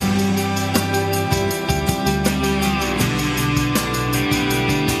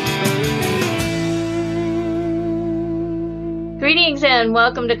Greetings and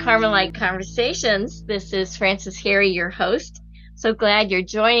welcome to Carmelite Conversations. This is Frances Harry, your host. So glad you're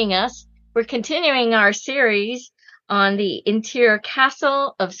joining us. We're continuing our series on the interior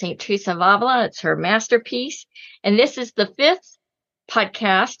castle of St. Teresa of Avila. It's her masterpiece. And this is the fifth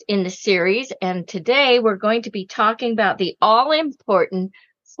podcast in the series. And today we're going to be talking about the all-important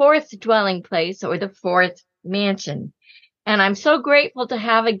fourth dwelling place, or the fourth mansion. And I'm so grateful to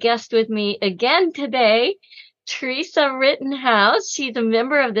have a guest with me again today, Teresa Rittenhouse. She's a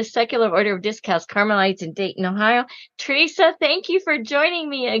member of the Secular Order of Discalced Carmelites in Dayton, Ohio. Teresa, thank you for joining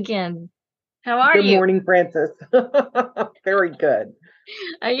me again. How are you? Good morning, Frances. Very good.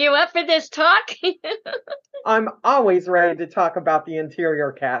 Are you up for this talk? I'm always ready to talk about the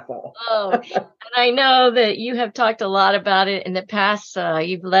interior castle. And I know that you have talked a lot about it in the past.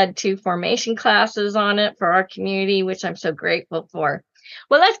 You've led 2 formation classes on it for our community, which I'm so grateful for.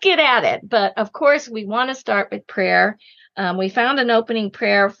 Well, let's get at it. But of course, we want to start with prayer. We found an opening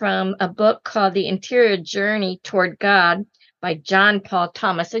prayer from a book called The Interior Journey Toward God by John Paul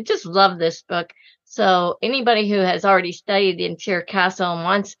Thomas. I just love this book. So anybody who has already studied the interior castle and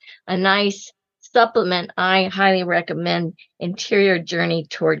wants a nice supplement, I highly recommend Interior Journey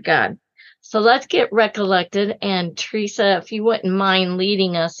Toward God. So let's get recollected. And Teresa, if you wouldn't mind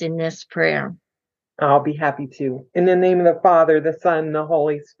leading us in this prayer. I'll be happy to. In the name of the Father, the Son, and the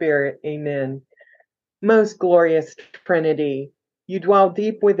Holy Spirit. Amen. Most glorious Trinity, you dwell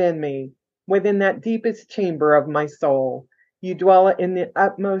deep within me, within that deepest chamber of my soul. You dwell in the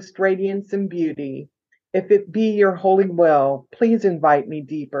utmost radiance and beauty. If it be your holy will, please invite me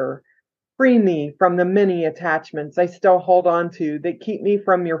deeper. Free me from the many attachments I still hold on to that keep me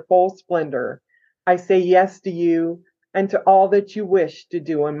from your full splendor. I say yes to you and to all that you wish to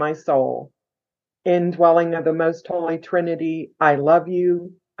do in my soul. Indwelling of the most holy Trinity, I love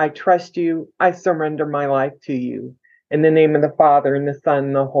you, I trust you, I surrender my life to you. In the name of the Father, and the Son,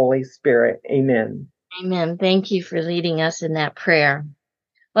 and the Holy Spirit. Amen. Amen. Thank you for leading us in that prayer.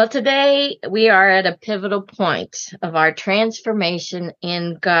 Well, today we are at a pivotal point of our transformation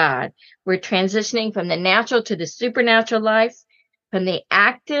in God. We're transitioning from the natural to the supernatural life, from the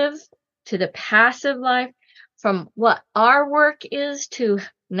active to the passive life, from what our work is to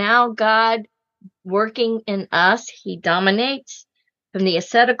now God working in us. He dominates, from the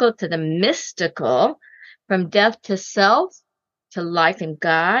ascetical to the mystical, from death to self to life in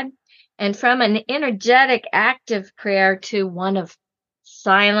God, and from an energetic, active prayer to one of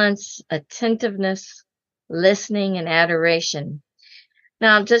silence, attentiveness, listening, and adoration.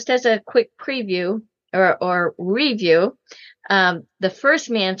 Now, just as a quick preview or review, the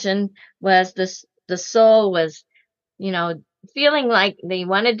first mansion was the soul was, feeling like they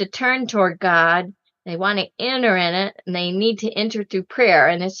wanted to turn toward God. They want to enter in it, and they need to enter through prayer,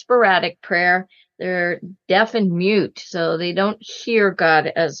 and it's sporadic prayer. They're deaf and mute, so they don't hear God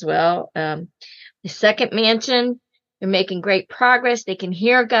as well. The second mansion, they're making great progress. They can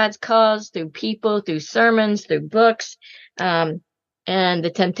hear God's calls through people, through sermons, through books. And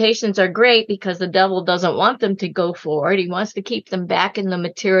the temptations are great because the devil doesn't want them to go forward. He wants to keep them back in the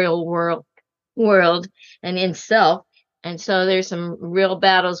material world and in self. And so there's some real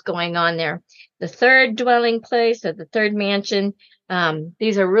battles going on there. The third dwelling place, or the third mansion,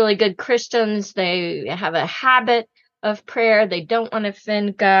 these are really good Christians. They have a habit of prayer. They don't want to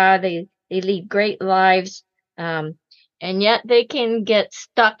offend God. They lead great lives. And yet they can get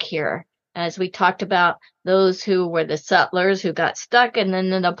stuck here, as we talked about those who were the settlers who got stuck, and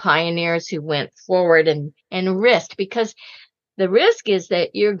then the pioneers who went forward and risked, because the risk is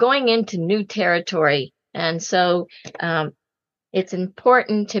that you're going into new territory. And so it's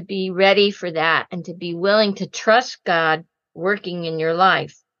important to be ready for that and to be willing to trust God working in your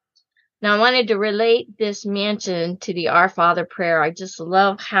life. Now, I wanted to relate this mansion to the Our Father prayer. I just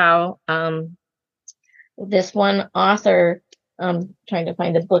love how this one author, I'm trying to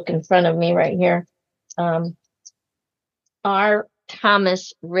find the book in front of me right here, R.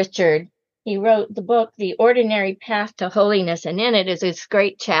 Thomas Richard. He wrote the book, The Ordinary Path to Holiness, and in it is this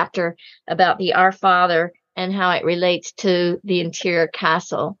great chapter about the Our Father and how it relates to the interior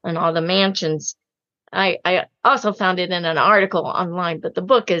castle and all the mansions. I also found it in an article online, but the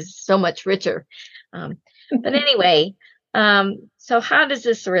book is so much richer. But anyway, so how does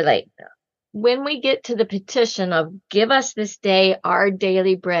this relate? When we get to the petition of give us this day our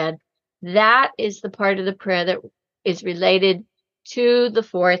daily bread, that is the part of the prayer that is related to the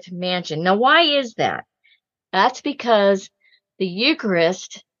fourth mansion. Now, why is that? That's because the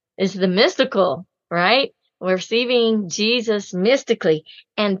Eucharist is the mystical, right? We're receiving Jesus mystically,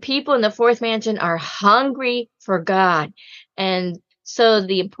 and people in the fourth mansion are hungry for God. And So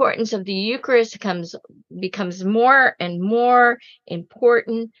the importance of the Eucharist becomes more and more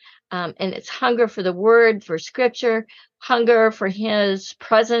important. And it's hunger for the word, for scripture, hunger for his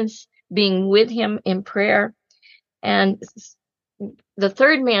presence, being with him in prayer. And the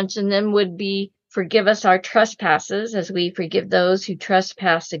third mansion then would be forgive us our trespasses as we forgive those who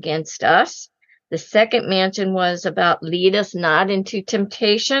trespass against us. The second mansion was about lead us not into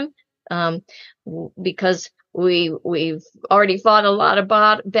temptation, because we've already fought a lot of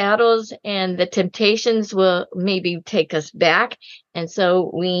battles, and the temptations will maybe take us back. And so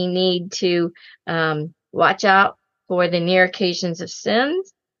we need to watch out for the near occasions of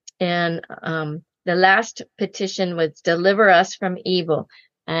sins. And the last petition was deliver us from evil.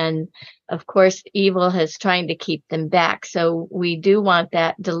 And of course, evil is trying to keep them back. So we do want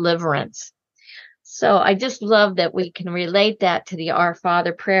that deliverance. So I just love that we can relate that to the Our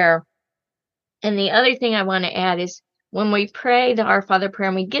Father prayer. And the other thing I want to add is when we pray the Our Father prayer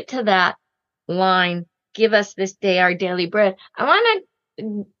and we get to that line, give us this day our daily bread, I want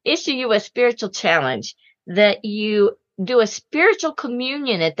to issue you a spiritual challenge that you do a spiritual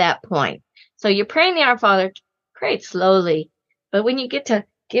communion at that point. So you're praying the Our Father, pray it slowly. But when you get to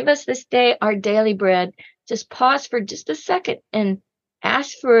give us this day our daily bread, just pause for just a second and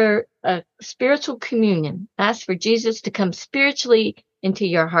ask for a spiritual communion. Ask for Jesus to come spiritually into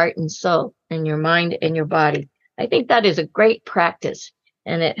your heart and soul and your mind and your body. I think that is a great practice,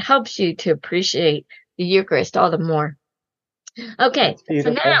 and it helps you to appreciate the Eucharist all the more. Okay,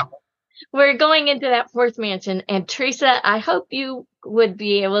 so now we're going into that fourth mansion, and Teresa, I hope you would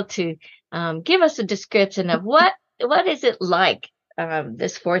be able to give us a description of what is it like,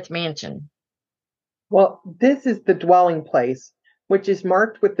 this fourth mansion. Well, this is the dwelling place, which is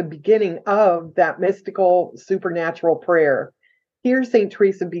marked with the beginning of that mystical supernatural prayer. Here, St.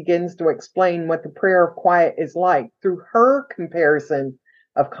 Teresa begins to explain what the prayer of quiet is like through her comparison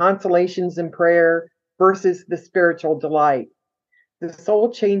of consolations in prayer versus the spiritual delight. The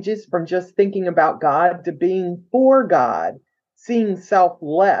soul changes from just thinking about God to being for God, seeing self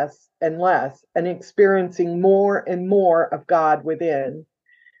less and less, and experiencing more and more of God within.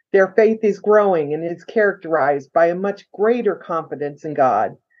 Their faith is growing and is characterized by a much greater confidence in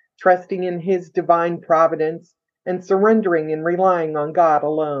God, trusting in his divine providence, and surrendering and relying on God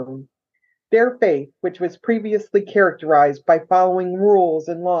alone. Their faith, which was previously characterized by following rules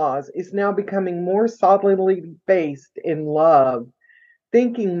and laws, is now becoming more solidly based in love.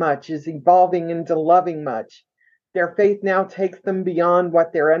 Thinking much is evolving into loving much. Their faith now takes them beyond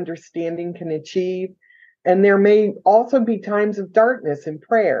what their understanding can achieve, and there may also be times of darkness in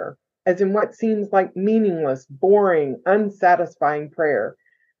prayer, as in what seems like meaningless, boring, unsatisfying prayer.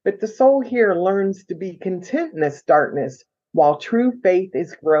 But the soul here learns to be content in this darkness while true faith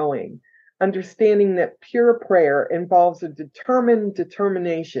is growing, understanding that pure prayer involves a determined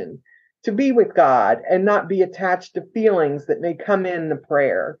determination to be with God and not be attached to feelings that may come in the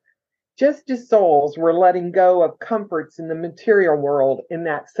prayer. Just as souls were letting go of comforts in the material world in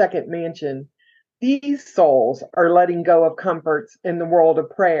that second mansion, these souls are letting go of comforts in the world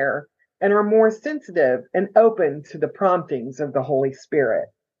of prayer and are more sensitive and open to the promptings of the Holy Spirit.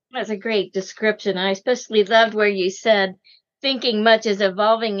 That's a great description. I especially loved where you said thinking much is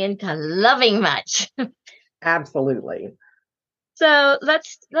evolving into loving much. Absolutely. So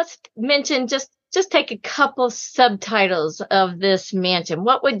let's mention just take a couple subtitles of this mansion.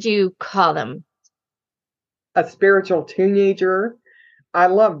 What would you call them? A spiritual teenager. I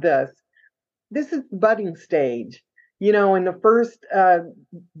love this. This is the budding stage. You know, in the first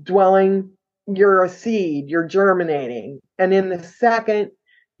dwelling, you're a seed, you're germinating. And in the second,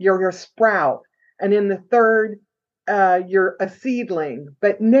 you're a sprout. And in the third, you're a seedling.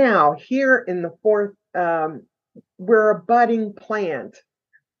 But now, here in the fourth, we're a budding plant.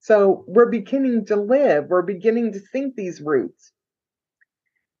 So we're beginning to live. We're beginning to sink these roots.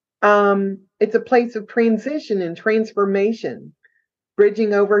 It's a place of transition and transformation,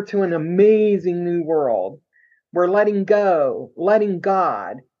 bridging over to an amazing new world. We're letting go, letting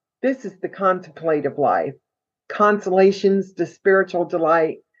God. This is the contemplative life, consolations to spiritual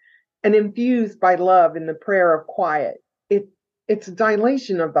delight, and infused by love in the prayer of quiet. It's a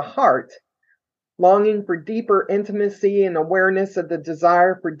dilation of the heart, longing for deeper intimacy and awareness of the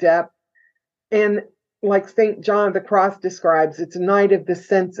desire for depth. And like St. John of the Cross describes, it's a night of the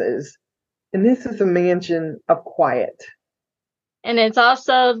senses. And this is a mansion of quiet. And it's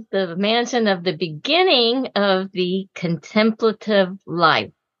also the mansion of the beginning of the contemplative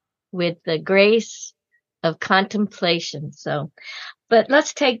life with the grace of contemplation. So, but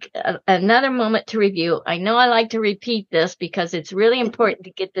let's take another moment to review. I know I like to repeat this because it's really important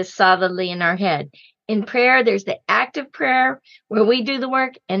to get this solidly in our head. in prayer, there's the active prayer where we do the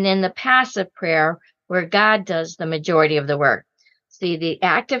work, and then the passive prayer where God does the majority of the work. See, the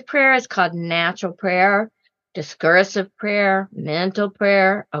active prayer is called natural prayer, discursive prayer, mental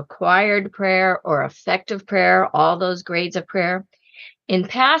prayer, acquired prayer, or effective prayer, all those grades of prayer. In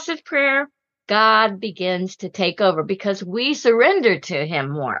passive prayer, God begins to take over because we surrender to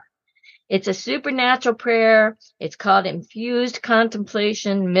him more. It's a supernatural prayer. It's called infused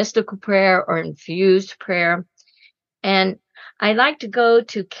contemplation, mystical prayer, or infused prayer. And I like to go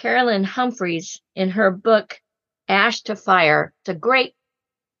to Carolyn Humphreys in her book, Ash to Fire. It's a great,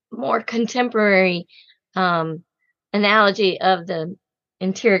 more contemporary analogy of the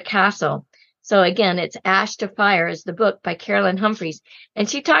interior castle. So again, it's Ash to Fire is the book by Carolyn Humphreys. And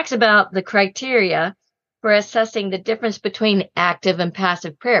she talks about the criteria for assessing the difference between active and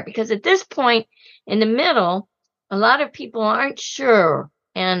passive prayer. Because at this point in the middle, a lot of people aren't sure.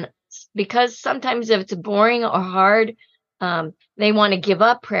 And because sometimes if it's boring or hard, they want to give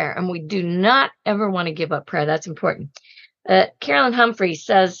up prayer. And we do not ever want to give up prayer. That's important. Carolyn Humphreys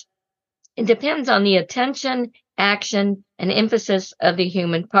says, it depends on the attention, action, and emphasis of the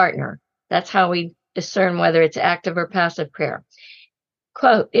human partner. That's how we discern whether it's active or passive prayer.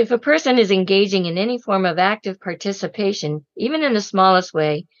 Quote, if a person is engaging in any form of active participation, even in the smallest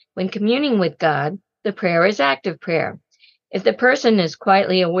way, when communing with God, the prayer is active prayer. If the person is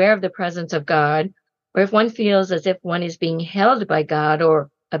quietly aware of the presence of God, or if one feels as if one is being held by God or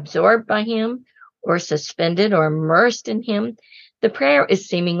absorbed by him, or suspended or immersed in him, the prayer is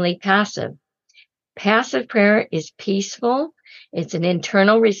seemingly passive. Passive prayer is peaceful. It's an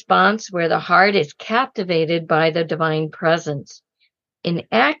internal response where the heart is captivated by the divine presence. In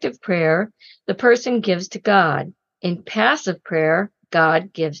active prayer, the person gives to God. In passive prayer,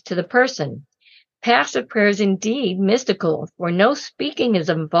 God gives to the person. Passive prayer is indeed mystical, for no speaking is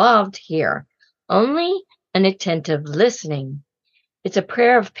involved here, only an attentive listening. It's a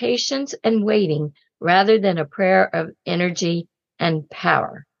prayer of patience and waiting rather than a prayer of energy and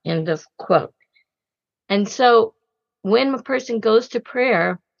power. End of quote. And so when a person goes to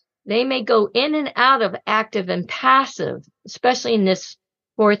prayer, they may go in and out of active and passive, especially in this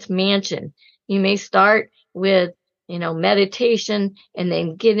fourth mansion. You may start with, meditation and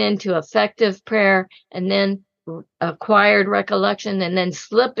then get into effective prayer and then acquired recollection and then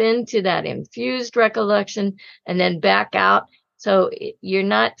slip into that infused recollection and then back out. So you're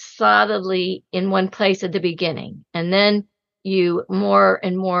not solidly in one place at the beginning. And then you more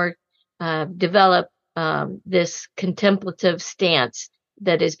and more develop this contemplative stance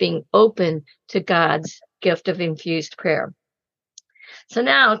that is being open to God's gift of infused prayer. So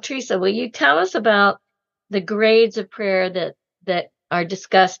now, Teresa, will you tell us about the grades of prayer that are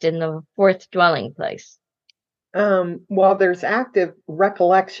discussed in the fourth dwelling place? Well, there's active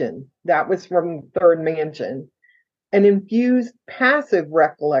recollection. That was from third mansion. An infused passive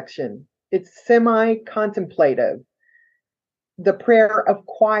recollection. It's semi-contemplative. The prayer of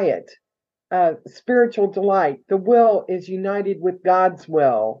quiet, spiritual delight. The will is united with God's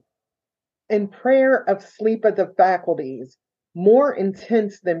will. And prayer of sleep of the faculties, more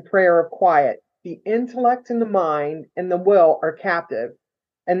intense than prayer of quiet. The intellect and the mind and the will are captive,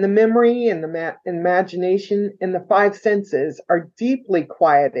 and the memory and the imagination and the five senses are deeply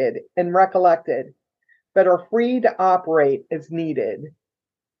quieted and recollected, but are free to operate as needed.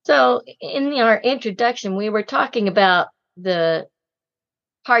 So in our introduction, we were talking about the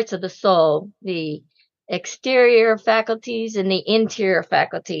parts of the soul, the exterior faculties and the interior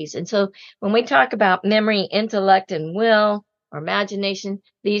faculties. And so when we talk about memory, intellect, and will or imagination,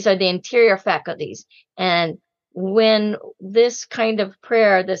 these are the interior faculties. And when this kind of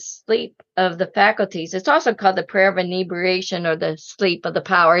prayer, the sleep of the faculties, it's also called the prayer of inebriation or the sleep of the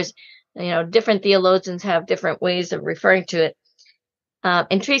powers. Different theologians have different ways of referring to it.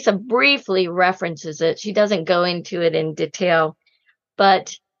 And Teresa briefly references it. She doesn't go into it in detail,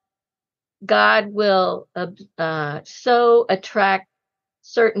 but God will so attract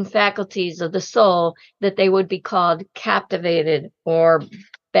certain faculties of the soul that they would be called captivated or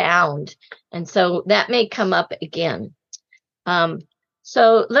bound. And so that may come up again.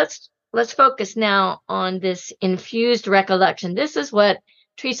 So let's focus now on this infused recollection. This is what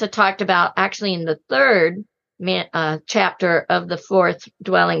Teresa talked about actually in the third chapter of the fourth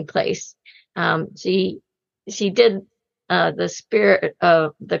dwelling place. She did the spirit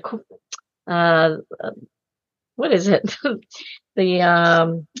of the what is it?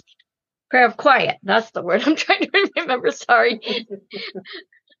 The prayer of quiet. That's the word I'm trying to remember. Sorry.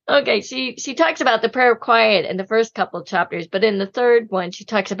 Okay, she talks about the prayer of quiet in the first couple of chapters, but in the third one, she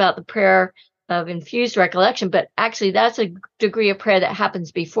talks about the prayer of infused recollection, but actually that's a degree of prayer that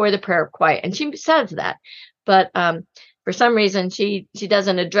happens before the prayer of quiet. And she says that, but for some reason she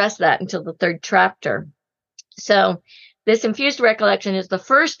doesn't address that until the third chapter. So this infused recollection is the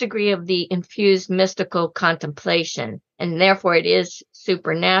first degree of the infused mystical contemplation, and therefore it is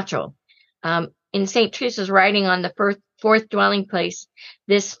supernatural. In St. Teresa's writing on the fourth dwelling place,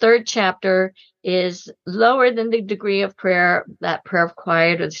 this third chapter is lower than the degree of prayer, that prayer of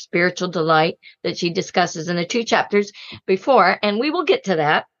quiet or the spiritual delight that she discusses in the 2 chapters before, and we will get to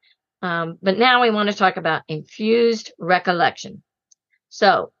that. But now we want to talk about infused recollection.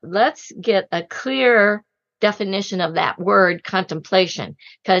 So let's get a clear definition of that word contemplation,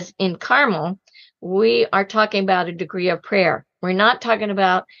 because in Carmel, we are talking about a degree of prayer. We're not talking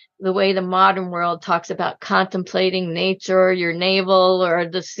about the way the modern world talks about contemplating nature, your navel, or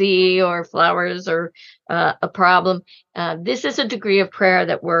the sea, or flowers, or a problem. This is a degree of prayer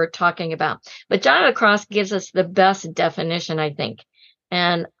that we're talking about. But John of the Cross gives us the best definition, I think.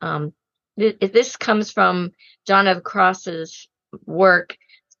 And this comes from John of the Cross's work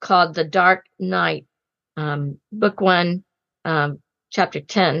called The Dark Night, Book 1, Chapter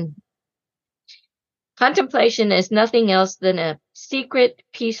 10. Contemplation is nothing else than a secret,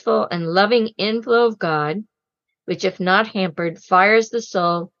 peaceful, and loving inflow of God, which, if not hampered, fires the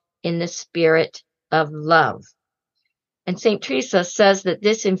soul in the spirit of love. And St. Teresa says that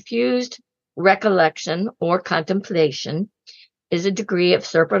this infused recollection or contemplation is a degree of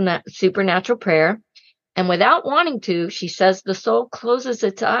supernatural prayer. And without wanting to, she says the soul closes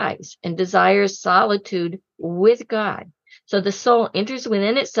its eyes and desires solitude with God. So the soul enters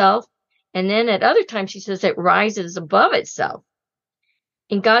within itself, and then at other times she says it rises above itself.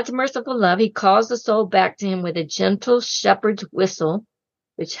 In God's merciful love, he calls the soul back to him with a gentle shepherd's whistle,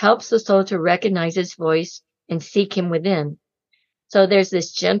 which helps the soul to recognize his voice and seek him within. So there's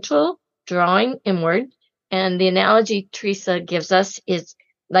this gentle drawing inward, and the analogy Teresa gives us is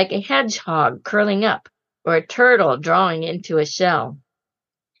like a hedgehog curling up, or a turtle drawing into a shell.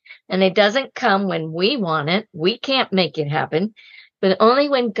 And it doesn't come when we want it. We can't make it happen, but only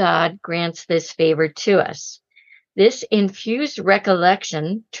when God grants this favor to us. This infused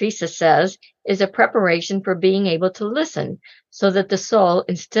recollection, Teresa says, is a preparation for being able to listen, so that the soul,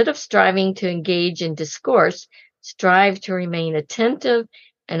 instead of striving to engage in discourse, strives to remain attentive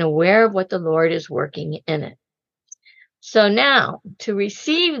and aware of what the Lord is working in it. So now, to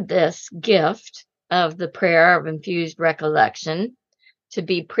receive this gift of the prayer of infused recollection, to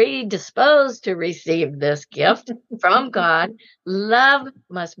be predisposed to receive this gift from God, love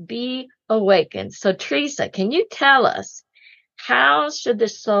must be awakened. So Teresa, can you tell us, how should the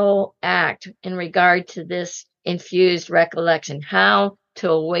soul act in regard to this infused recollection? How to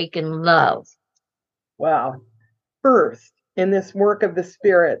awaken love? Well, first, in this work of the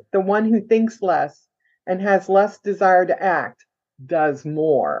Spirit, the one who thinks less and has less desire to act does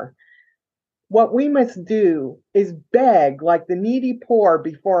more. What we must do is beg like the needy poor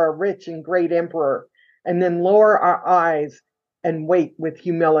before a rich and great emperor, and then lower our eyes and wait with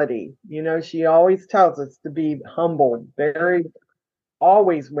humility. You know, she always tells us to be humble,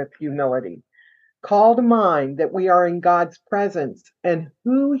 always with humility. Call to mind that we are in God's presence and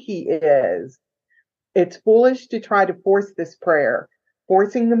who he is. It's foolish to try to force this prayer.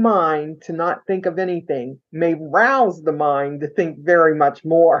 Forcing the mind to not think of anything may rouse the mind to think very much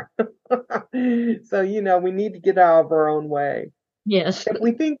more. So, we need to get out of our own way. Yes. If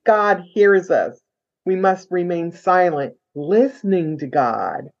we think God hears us, we must remain silent, listening to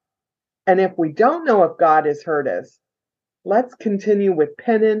God. And if we don't know if God has heard us, let's continue with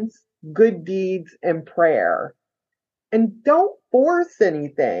penance, good deeds, and prayer. And don't force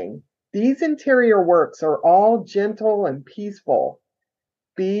anything. These interior works are all gentle and peaceful.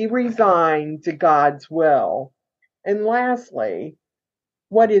 Be resigned to God's will. And lastly,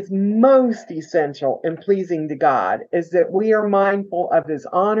 what is most essential in pleasing to God is that we are mindful of his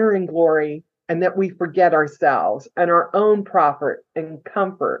honor and glory, and that we forget ourselves and our own profit and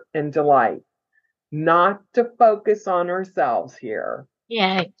comfort and delight. Not to focus on ourselves here.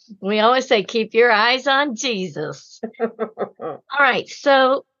 Yeah, we always say, keep your eyes on Jesus. All right,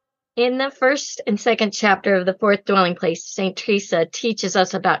 so in the first and second chapter of the fourth dwelling place, St. Teresa teaches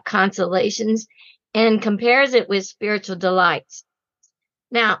us about consolations and compares it with spiritual delights.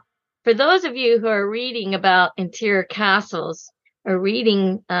 Now, for those of you who are reading about interior castles or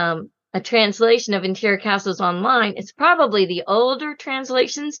reading a translation of interior castles online, it's probably the older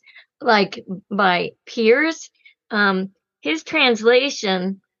translations, like by Piers. His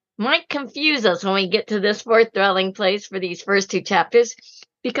translation might confuse us when we get to this fourth dwelling place for these first 2 chapters.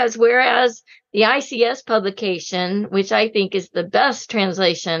 Because whereas the ICS publication, which I think is the best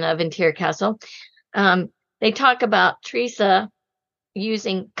translation of Interior Castle, they talk about Teresa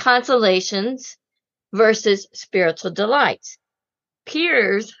using consolations versus spiritual delights.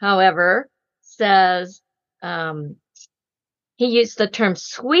 Piers, however, says he used the term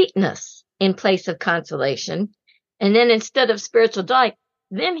sweetness in place of consolation. And then instead of spiritual delight,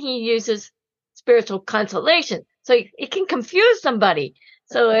 then he uses spiritual consolation. So it can confuse somebody.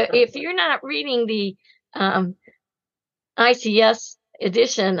 So if you're not reading the ICS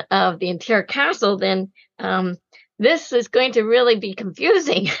edition of the Interior Castle, then this is going to really be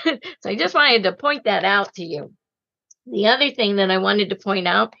confusing. So I just wanted to point that out to you. The other thing that I wanted to point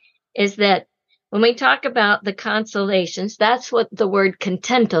out is that when we talk about the consolations, that's what the word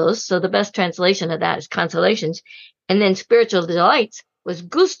contentos, so the best translation of that is consolations, and then spiritual delights was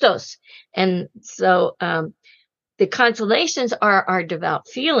gustos. And so the consolations are our devout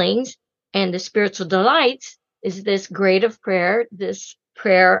feelings, and the spiritual delights is this grade of prayer, this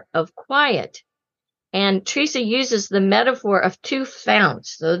prayer of quiet. And Teresa uses the metaphor of two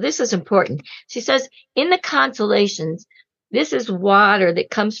founts. So this is important. She says, in the consolations, this is water that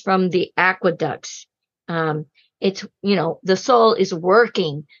comes from the aqueducts. It's, the soul is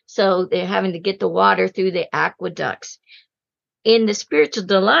working. So they're having to get the water through the aqueducts. In the spiritual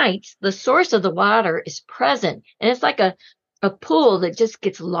delights, the source of the water is present. And it's like a pool that just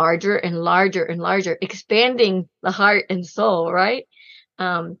gets larger and larger and larger, expanding the heart and soul, right?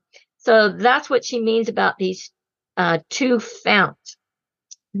 So that's what she means about these two founts.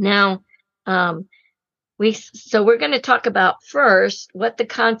 Now, we're going to talk about first what the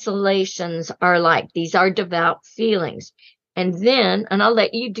consolations are like. These are devout feelings. And I'll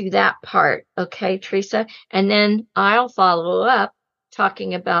let you do that part, okay, Teresa? And then I'll follow up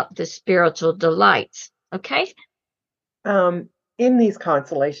talking about the spiritual delights, okay? In these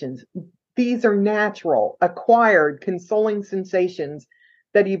consolations, these are natural, acquired, consoling sensations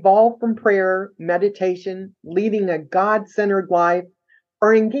that evolve from prayer, meditation, leading a God-centered life,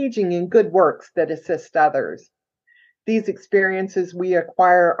 or engaging in good works that assist others. These experiences we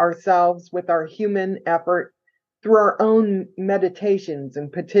acquire ourselves with our human effort through our own meditations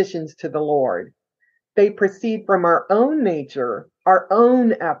and petitions to the Lord. They proceed from our own nature, our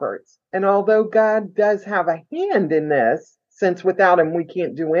own efforts, and although God does have a hand in this, since without him we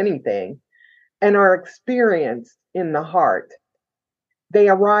can't do anything, and are experienced in the heart, they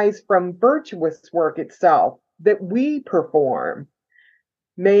arise from virtuous work itself that we perform,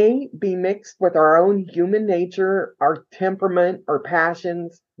 may be mixed with our own human nature, our temperament, our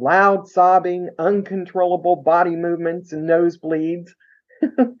passions, loud sobbing, uncontrollable body movements, and nosebleeds.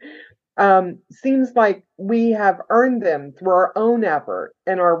 Seems like we have earned them through our own effort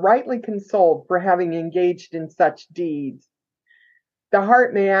and are rightly consoled for having engaged in such deeds. The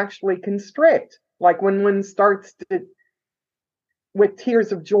heart may actually constrict, like when one starts with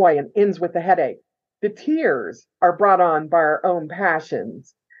tears of joy and ends with a headache. The tears are brought on by our own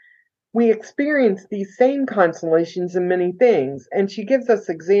passions. We experience these same consolations in many things, and she gives us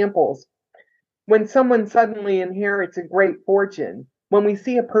examples. When someone suddenly inherits a great fortune, when we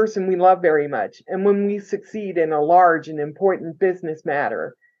see a person we love very much, and when we succeed in a large and important business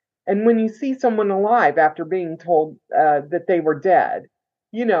matter, and when you see someone alive after being told that they were dead,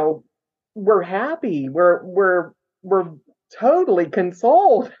 we're happy. We're totally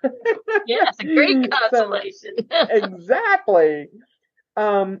consoled. Yes, a great consolation. Exactly.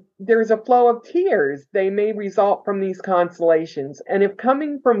 There's a flow of tears. They may result from these consolations, and if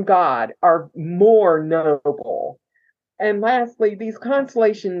coming from God, are more noble. And lastly, these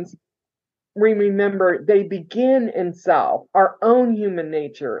consolations, remember, they begin in self, our own human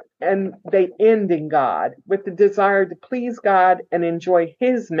nature, and they end in God, with the desire to please God and enjoy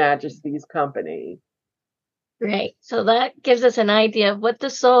His Majesty's company. Great. So that gives us an idea of what the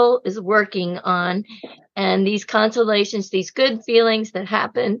soul is working on, and these consolations, these good feelings that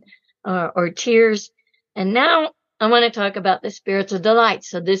happen, or tears. And now I want to talk about the spiritual delights.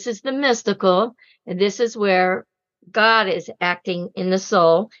 So this is the mystical, and this is where God is acting in the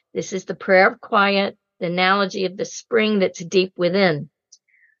soul. This is the prayer of quiet, the analogy of the spring that's deep within.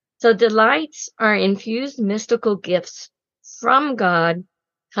 So delights are infused mystical gifts from God,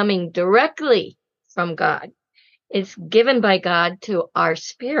 coming directly from God. It's given by God to our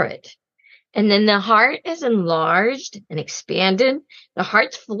spirit. And then the heart is enlarged and expanded. The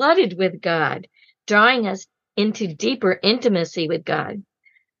heart's flooded with God, drawing us into deeper intimacy with God.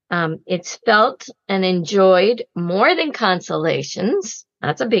 It's felt and enjoyed more than consolations.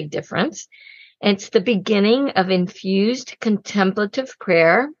 That's a big difference. It's the beginning of infused contemplative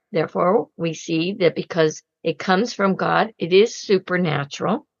prayer. Therefore, we see that because It comes from God. It is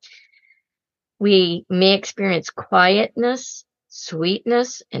supernatural. We may experience quietness,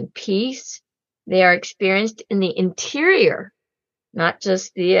 sweetness, and peace. They are experienced in the interior, not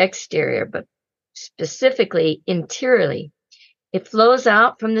just the exterior, but specifically interiorly. It flows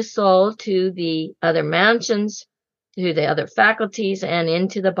out from the soul to the other mansions, to the other faculties, and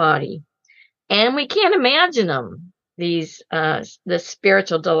into the body. And we can't imagine them, the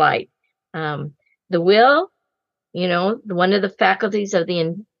spiritual delight. The will, one of the faculties of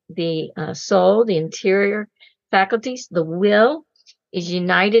the soul, the interior faculties, the will is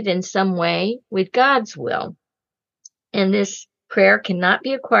united in some way with God's will. And this prayer cannot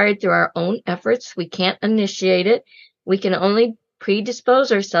be acquired through our own efforts. We can't initiate it. We can only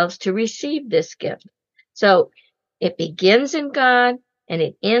predispose ourselves to receive this gift. So it begins in God and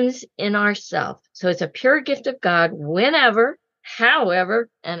it ends in ourself. So it's a pure gift of God whenever, however,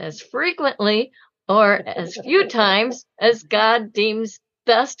 and as frequently or as few times as God deems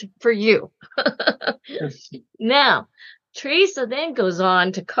best for you. Now, Teresa then goes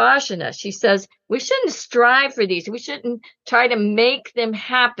on to caution us. She says, we shouldn't strive for these. We shouldn't try to make them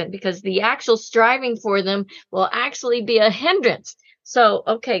happen because the actual striving for them will actually be a hindrance. So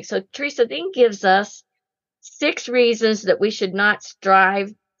Teresa then gives us 6 reasons that we should not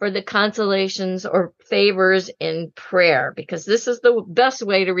strive for the consolations or favors in prayer, because this is the best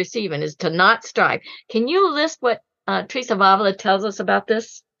way to receive it, is to not strive. Can you list what Teresa of Avila tells us about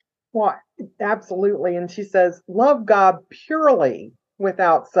this? Well, absolutely. And she says, love God purely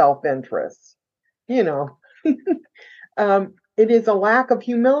without self-interest. It is a lack of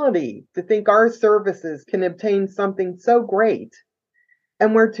humility to think our services can obtain something so great.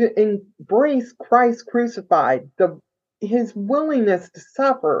 And we're to embrace Christ crucified, his willingness to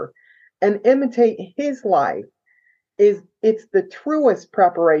suffer and imitate his life. It's the truest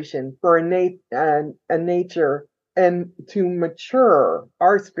preparation for a nature and to mature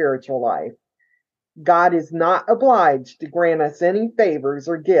our spiritual life. God is not obliged to grant us any favors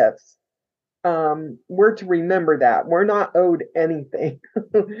or gifts. We're to remember that. We're not owed anything.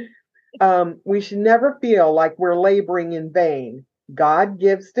 We should never feel like we're laboring in vain. God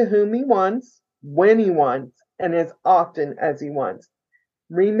gives to whom he wants, when he wants, and as often as he wants.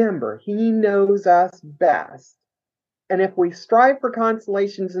 Remember, he knows us best. And if we strive for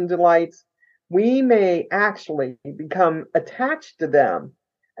consolations and delights, we may actually become attached to them,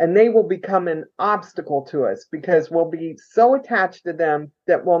 and they will become an obstacle to us because we'll be so attached to them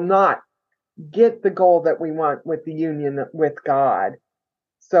that we'll not get the goal that we want with the union with God.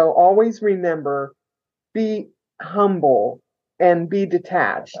 So always remember, be humble and be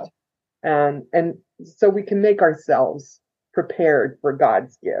detached, and so we can make ourselves prepared for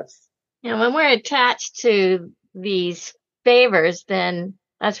God's gifts. And when we're attached to these favors, then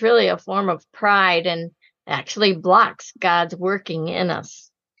that's really a form of pride and actually blocks God's working in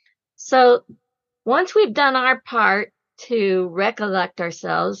us. So once we've done our part to recollect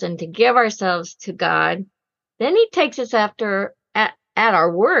ourselves and to give ourselves to God, then he takes us at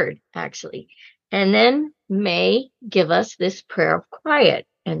our word, actually, and then may give us this prayer of quiet.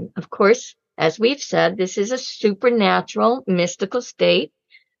 And of course, as we've said, this is a supernatural, mystical state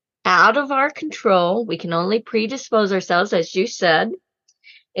out of our control. We can only predispose ourselves, as you said.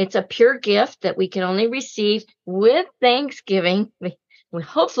 It's a pure gift that we can only receive with thanksgiving.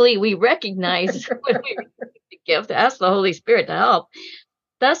 Hopefully we recognize when we receive the gift, ask the Holy Spirit to help.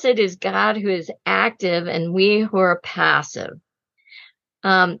 Thus, it is God who is active and we who are passive.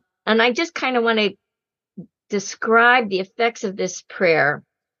 And I just kind of want to describe the effects of this prayer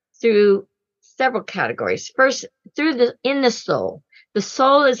through several categories. First, in the soul. The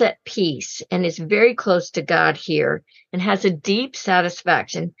soul is at peace and is very close to God here and has a deep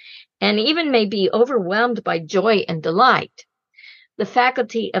satisfaction and even may be overwhelmed by joy and delight. The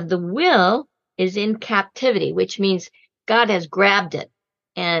faculty of the will is in captivity, which means God has grabbed it.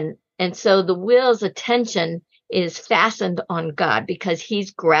 And so the will's attention is fastened on God because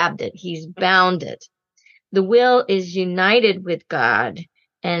he's grabbed it. He's bound it. The will is united with God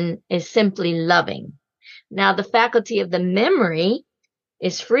and is simply loving. Now, the faculty of the memory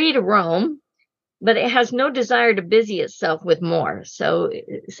is free to roam, but it has no desire to busy itself with more. So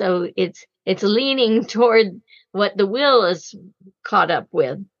it's leaning toward what the will is caught up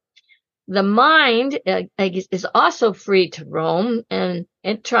with. The mind is also free to roam, and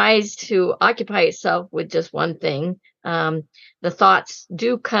it tries to occupy itself with just one thing. The thoughts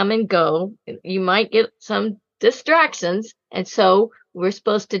do come and go. You might get some distractions, and so we're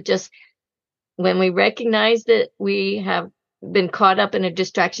supposed to just, when we recognize that we have been caught up in a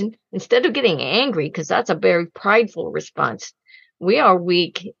distraction, instead of getting angry, because that's a very prideful response, we are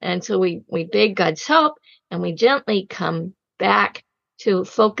weak. And so we beg God's help, and we gently come back to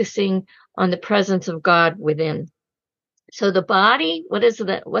focusing on the presence of God within. So the body,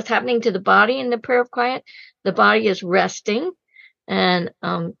 what's happening to the body in the prayer of quiet? The body is resting, and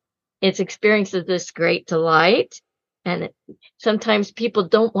it's experiencing this great delight. And sometimes people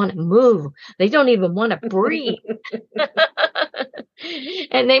don't want to move. They don't even want to breathe.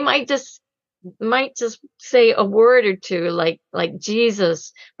 And they might just say a word or two, like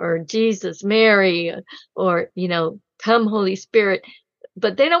Jesus, or Jesus, Mary, or, come Holy Spirit.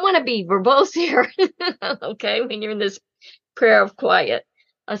 But they don't want to be verbose here. Okay, when you're in this prayer of quiet.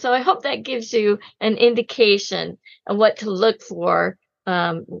 So I hope that gives you an indication of what to look for,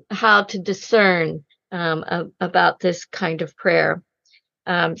 how to discern about this kind of prayer.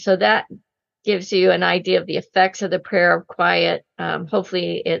 So that gives you an idea of the effects of the prayer of quiet.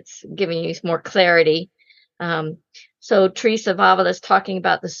 Hopefully it's giving you more clarity. So Teresa of Avila is talking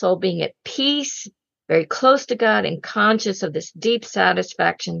about the soul being at peace, very close to God, and conscious of this deep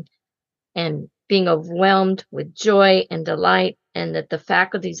satisfaction, and being overwhelmed with joy and delight, and that the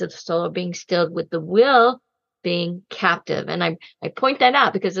faculties of the soul are being stilled, with the will being captive. And I point that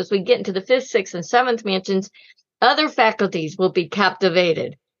out because as we get into the 5th, 6th, and 7th mansions, other faculties will be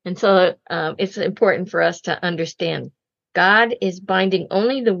captivated. And so it's important for us to understand God is binding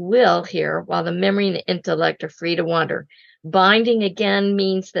only the will here, while the memory and the intellect are free to wander. Binding, again,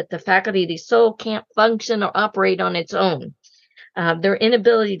 means that the faculty of the soul can't function or operate on its own. Their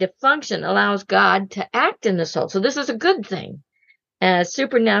inability to function allows God to act in the soul. So this is a good thing. As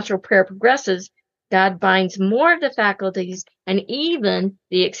supernatural prayer progresses, God binds more of the faculties and even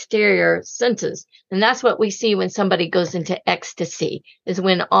the exterior senses. And that's what we see when somebody goes into ecstasy, is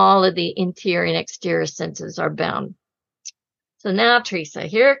when all of the interior and exterior senses are bound. So now, Teresa,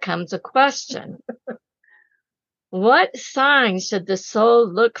 here comes a question. What signs should the soul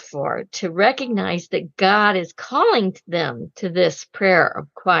look for to recognize that God is calling them to this prayer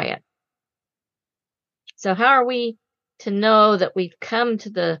of quiet? So how are we to know that we've come to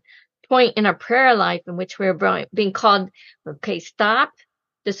the point in our prayer life in which we're being called, okay, stop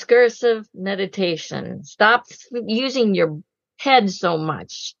discursive meditation. Stop using your head so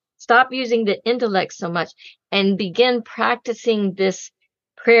much. Stop using the intellect so much, and begin practicing this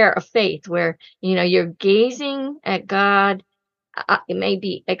prayer of faith where, you're gazing at God. It may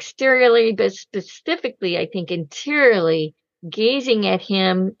be exteriorly, but specifically, I think interiorly, gazing at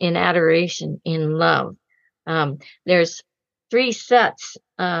him in adoration, in love. There's 3 sets,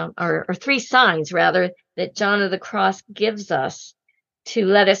 or 3 signs rather, that John of the Cross gives us to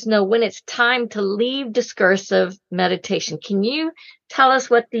let us know when it's time to leave discursive meditation. Can you tell us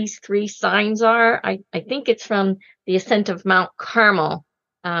what these 3 signs are? I think it's from the Ascent of Mount Carmel.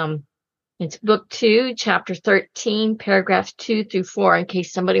 It's book 2, chapter 13, paragraphs 2 through 4, in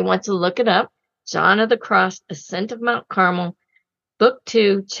case somebody wants to look it up. John of the Cross, Ascent of Mount Carmel, book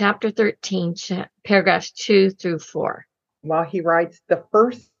 2, chapter 13, paragraphs 2 through 4. While he writes, the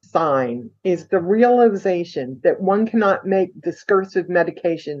first sign is the realization that one cannot make discursive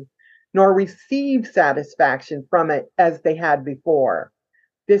meditation nor receive satisfaction from it as they had before.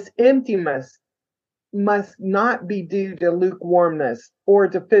 This emptiness must not be due to lukewarmness or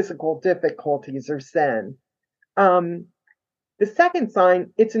to physical difficulties or sin. The second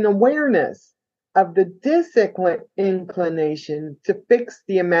sign, it's an awareness of the disinclination to fix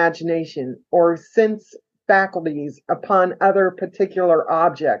the imagination or sense faculties upon other particular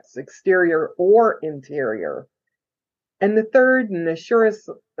objects, exterior or interior. And the third and the surest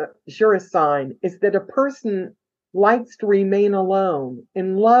sign is that a person likes to remain alone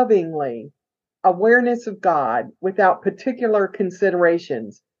in lovingly awareness of God without particular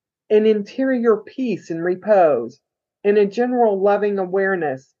considerations, in interior peace and repose, in a general loving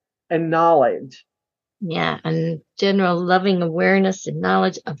awareness and knowledge. Yeah, and general loving awareness and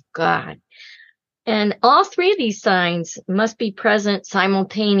knowledge of God. And all 3 of these signs must be present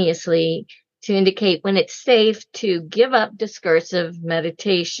simultaneously to indicate when it's safe to give up discursive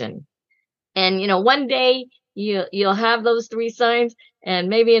meditation. And, one day you'll have those 3 signs, and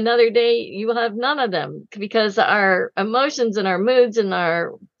maybe another day you will have none of them, because our emotions and our moods and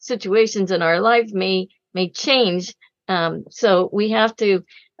our situations in our life may change. So we have to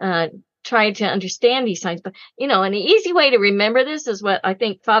try to understand these signs. But, an easy way to remember this is what I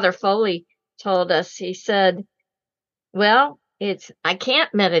think Father Foley told us. He said, well, I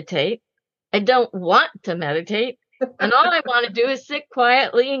can't meditate. I don't want to meditate. And all I want to do is sit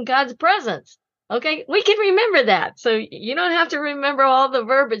quietly in God's presence. Okay, we can remember that. So you don't have to remember all the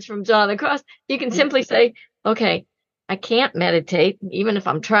verbiage from John of the Cross. You can simply say, okay, I can't meditate, even if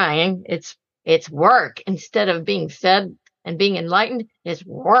I'm trying. It's work instead of being fed And being enlightened is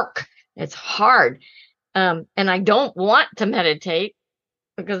work. It's hard. And I don't want to meditate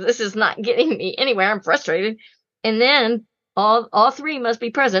because this is not getting me anywhere. I'm frustrated. And then all three must be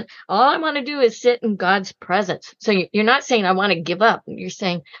present. All I want to do is sit in God's presence. So you're not saying I want to give up. You're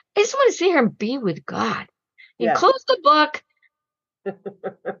saying I just want to sit here and be with God. And Yes. close the book,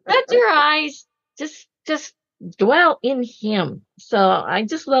 shut your eyes, just dwell in Him. So I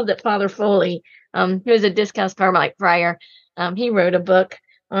just love that Father Foley, who is a Discalced Carmelite friar, he wrote a book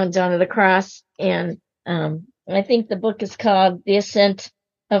on John of the Cross, and I think the book is called The Ascent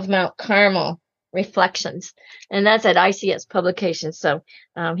of Mount Carmel Reflections, and that's at ICS Publications. So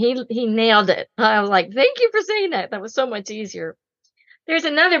he nailed it. I was like, thank you for saying that. That was so much easier. There's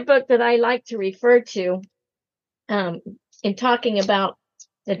another book that I like to refer to in talking about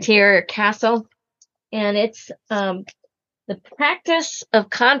the Terror Castle, and it's The Practice of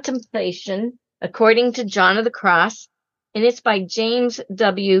Contemplation According to John of the Cross, and it's by James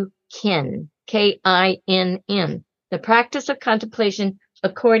W. Kinn, Kinn. The Practice of Contemplation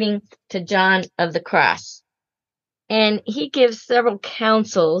According to John of the Cross. And he gives several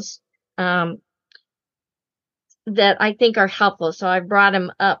counsels that I think are helpful. So I brought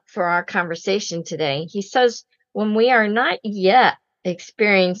him up for our conversation today. He says, when we are not yet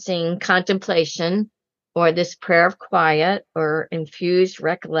experiencing contemplation or this prayer of quiet or infused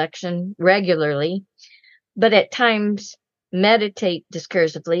recollection regularly, but at times meditate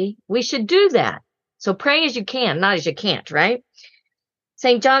discursively, we should do that. So pray as you can, not as you can't, right?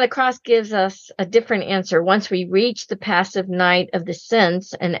 St. John of the Cross gives us a different answer. Once we reach the passive night of the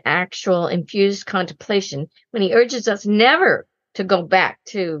sense and actual infused contemplation, when he urges us never to go back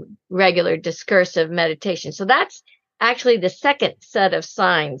to regular discursive meditation. So that's actually the second set of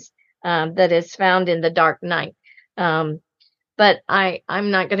signs that is found in the dark night. But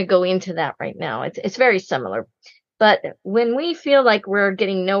I'm not going to go into that right now. It's very similar. But when we feel like we're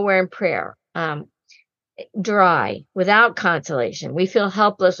getting nowhere in prayer, dry, without consolation, we feel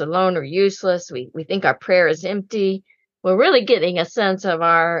helpless, alone, or useless, we think our prayer is empty, we're really getting a sense of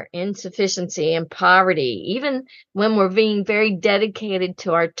our insufficiency and poverty, even when we're being very dedicated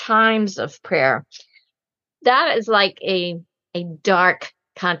to our times of prayer. That is like a dark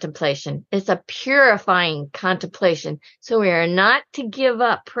contemplation. It's a purifying contemplation. So we are not to give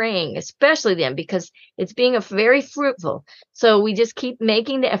up praying, especially then, because it's being very fruitful. So we just keep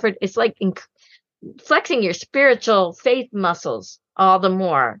making the effort. It's like flexing your spiritual faith muscles all the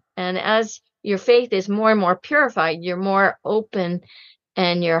more. And as your faith is more and more purified, you're more open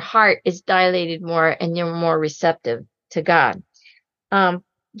and your heart is dilated more and you're more receptive to God.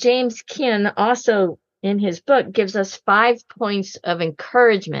 James Kinn also in his book gives us 5 points of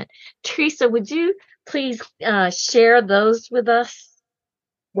encouragement. Teresa, would you please share those with us?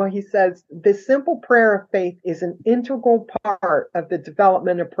 Well, he says, the simple prayer of faith is an integral part of the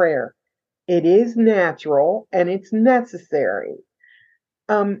development of prayer. It is natural and it's necessary.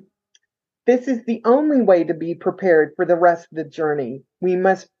 This is the only way to be prepared for the rest of the journey. We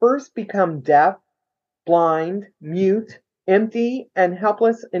must first become deaf, blind, mute, empty, and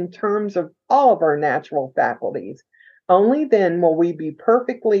helpless in terms of all of our natural faculties. Only then will we be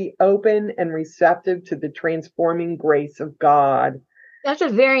perfectly open and receptive to the transforming grace of God. That's a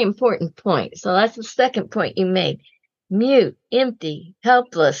very important point. So that's the second point you made. Mute, empty,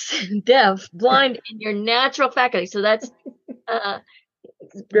 helpless, deaf, blind in your natural faculty. So that's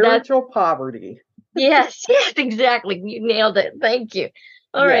spiritual poverty. Yes, exactly. You nailed it. Thank you.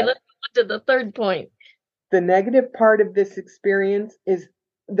 All right, let's go to the third point. The negative part of this experience is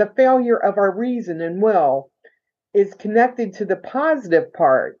the failure of our reason and will is connected to the positive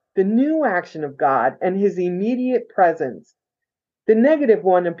part, the new action of God and his immediate presence. The negative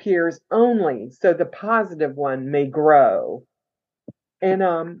one appears only so the positive one may grow.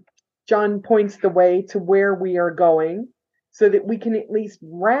 And John points the way to where we are going so that we can at least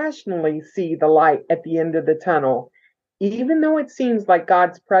rationally see the light at the end of the tunnel. Even though it seems like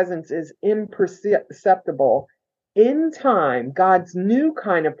God's presence is imperceptible, in time, God's new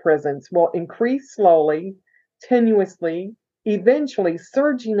kind of presence will increase slowly, tenuously, eventually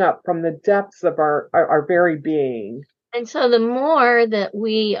surging up from the depths of our very being. And so the more that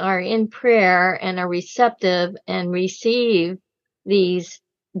we are in prayer and are receptive and receive these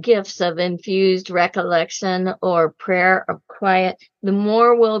gifts of infused recollection or prayer of quiet, the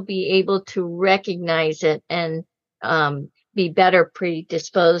more we'll be able to recognize it and be better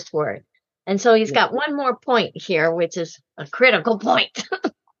predisposed for it. And so he's got one more point here, which is a critical point.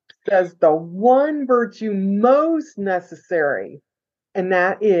 Says the one virtue most necessary, and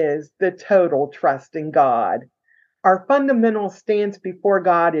that is the total trust in God. Our fundamental stance before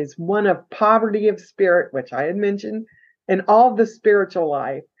God is one of poverty of spirit, which I had mentioned, in all the spiritual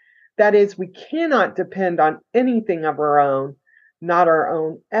life. That is, we cannot depend on anything of our own, not our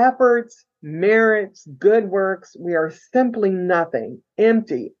own efforts, merits, good works. We are simply nothing,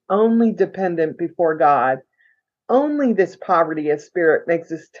 empty, only dependent before God. Only this poverty of spirit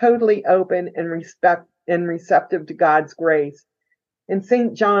makes us totally open and receptive to God's grace. And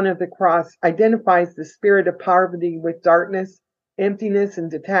St. John of the Cross identifies the spirit of poverty with darkness, emptiness,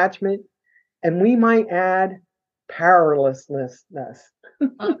 and detachment. And we might add powerlessness.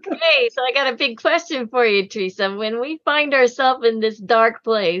 Okay, so I got a big question for you, Teresa. When we find ourselves in this dark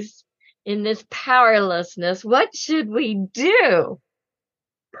place, in this powerlessness, what should we do?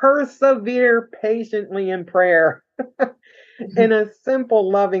 Persevere patiently in prayer in a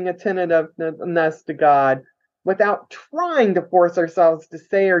simple, loving attentiveness to God without trying to force ourselves to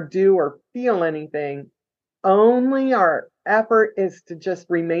say or do or feel anything. Only our effort is to just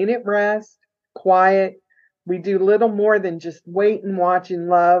remain at rest, quiet. We do little more than just wait and watch in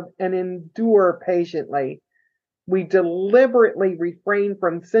love and endure patiently. We deliberately refrain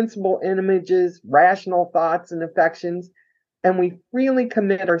from sensible images, rational thoughts, and affections, and we freely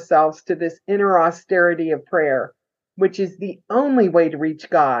commit ourselves to this inner austerity of prayer, which is the only way to reach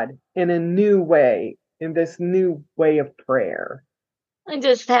God in a new way, in this new way of prayer. I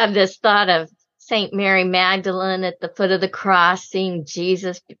just have this thought of Saint Mary Magdalene at the foot of the cross, seeing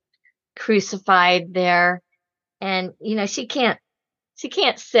Jesus crucified there. And, she can't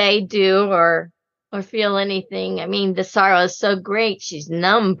say, do, or feel anything. I mean, the sorrow is so great. She's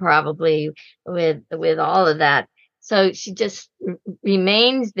numb probably with all of that. So she just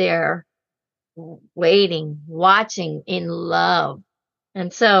remains there, waiting, watching in love.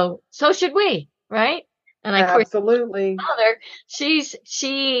 And so should we, right? And of course, Absolutely. Mother, she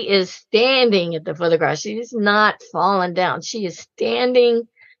is standing at the foot of the cross. She's not fallen down. She is standing.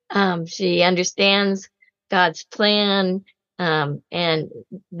 She understands God's plan, and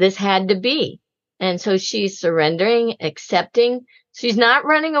this had to be. And so she's surrendering, accepting. She's not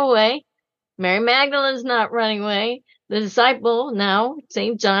running away. Mary Magdalene's not running away. The disciple now,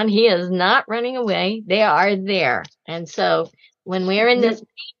 St. John, he is not running away. They are there. And so when we're in this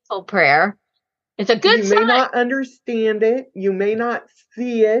peaceful prayer, it's a good sign. You may not understand it. You may not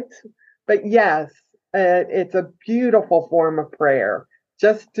see it. But yes, it's a beautiful form of prayer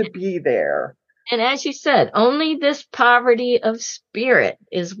just to be there. And as you said, only this poverty of spirit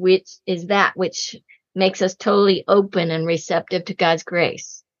is that which makes us totally open and receptive to God's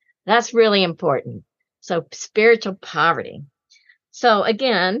grace. That's really important. So spiritual poverty. So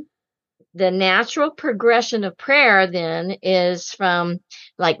again, the natural progression of prayer then is from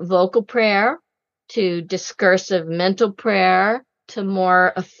like vocal prayer to discursive mental prayer to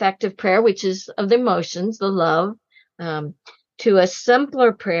more effective prayer, which is of the emotions, the love, to a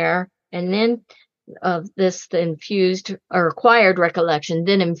simpler prayer, and then of this, the infused or acquired recollection,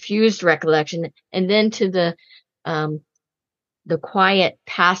 then infused recollection, and then to the quiet,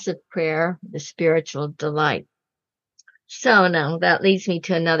 passive prayer, the spiritual delight. So now that leads me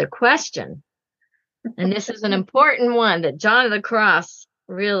to another question. And this is an important one that John of the Cross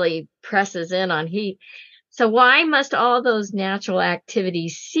really presses in on. So why must all those natural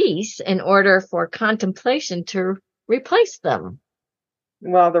activities cease in order for contemplation to replace them?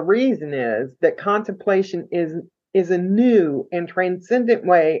 Well, the reason is that contemplation is a new and transcendent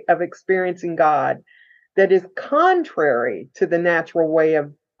way of experiencing God that is contrary to the natural way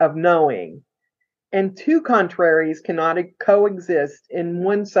of knowing. And two contraries cannot coexist in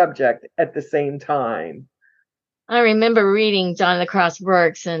one subject at the same time. I remember reading John of the Cross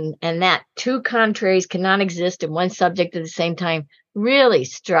works, and that two contraries cannot exist in one subject at the same time really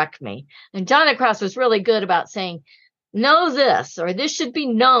struck me. And John of the Cross was really good about saying, know this, or this should be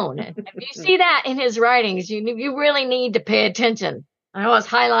known. If you see that in his writings, you really need to pay attention. I always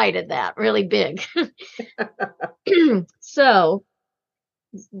highlighted that really big. So,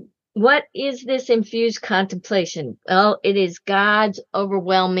 what is this infused contemplation? Well, it is God's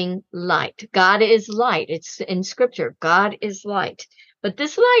overwhelming light. God is light. It's in scripture. God is light. But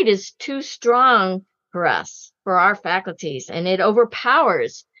this light is too strong for us, for our faculties, and it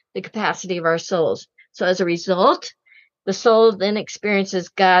overpowers the capacity of our souls. So as a result, the soul then experiences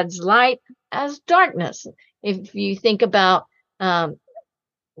God's light as darkness. If you think about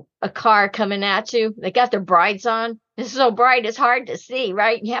a car coming at you, they got their brights on. It's so bright, it's hard to see,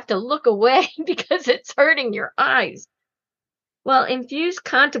 right? You have to look away because it's hurting your eyes. Well, infused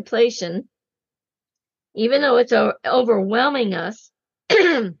contemplation, even though it's overwhelming us,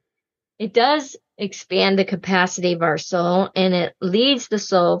 it does expand the capacity of our soul, and it leads the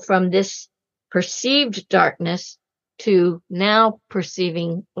soul from this perceived darkness to now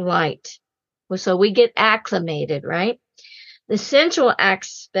perceiving light. So we get acclimated, right? The sensual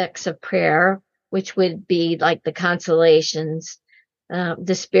aspects of prayer, which would be like the consolations,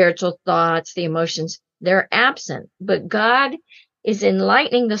 the spiritual thoughts, the emotions, they're absent. But God is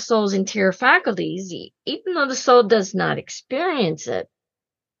enlightening the soul's interior faculties, even though the soul does not experience it.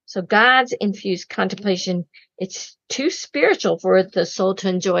 So God's infused contemplation, it's too spiritual for the soul to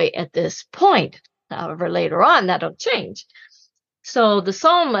enjoy at this point. However, later on, that'll change. So the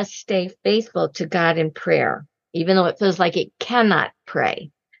soul must stay faithful to God in prayer, even though it feels like it cannot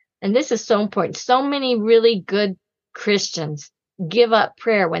pray. And this is so important. So many really good Christians give up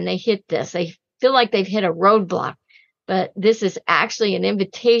prayer when they hit this. They feel like they've hit a roadblock, but this is actually an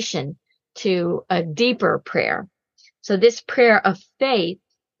invitation to a deeper prayer. So this prayer of faith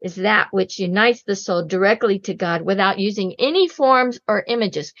is that which unites the soul directly to God without using any forms or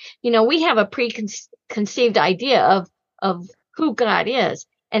images. We have a preconceived idea of who God is,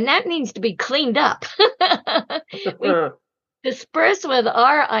 and that needs to be cleaned up. We disperse with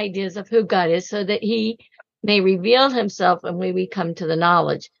our ideas of who God is so that he may reveal himself and we come to the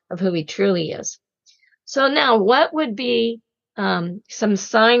knowledge of who he truly is. So now, what would be some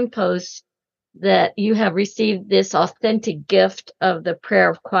signposts that you have received this authentic gift of the prayer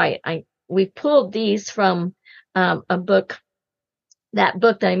of quiet? We pulled these from a book, that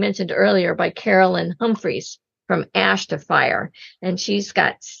book that I mentioned earlier by Carolyn Humphreys, From Ash to Fire, and she's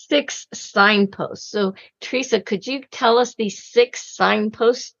got 6 signposts. So Teresa, could you tell us these 6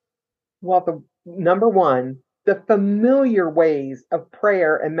 signposts? Well, the number one, the familiar ways of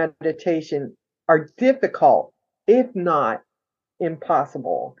prayer and meditation are difficult, if not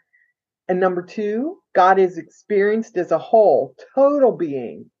impossible. And number 2, God is experienced as a whole, total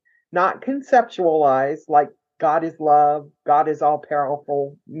being, not conceptualized like God is love, God is all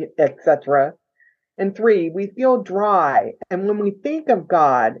powerful, etc. And 3, we feel dry. And when we think of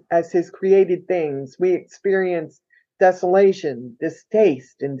God as his created things, we experience desolation,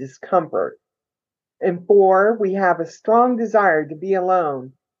 distaste, and discomfort. And 4, we have a strong desire to be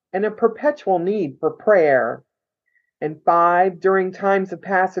alone and a perpetual need for prayer. And 5, during times of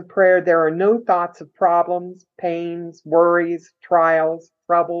passive prayer, there are no thoughts of problems, pains, worries, trials,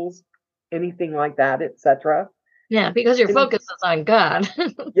 troubles, anything like that, etc. Yeah, because your focus is on God.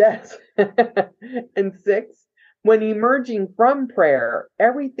 Yes. And 6, when emerging from prayer,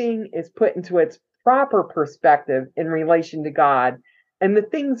 everything is put into its proper perspective in relation to God and the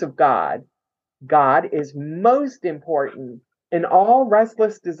things of God. God is most important, and all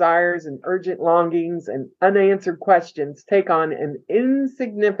restless desires and urgent longings and unanswered questions take on an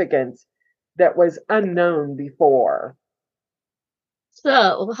insignificance that was unknown before.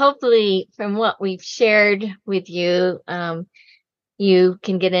 So hopefully from what we've shared with you, you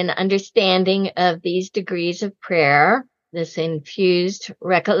can get an understanding of these degrees of prayer, this infused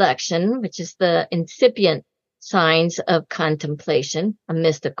recollection, which is the incipient signs of contemplation, a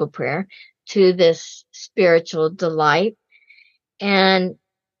mystical prayer, to this spiritual delight. And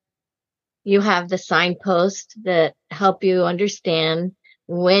you have the signposts that help you understand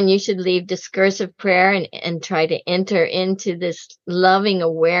when you should leave discursive prayer and try to enter into this loving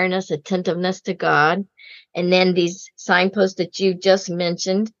awareness, attentiveness to God. And then these signposts that you just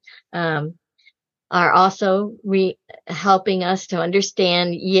mentioned are also helping us to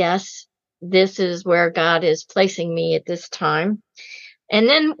understand, yes, this is where God is placing me at this time. And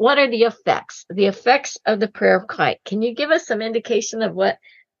then what are the effects? The effects of the prayer of quiet. Can you give us some indication of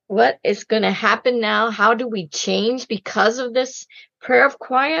what is going to happen now? How do we change because of this prayer of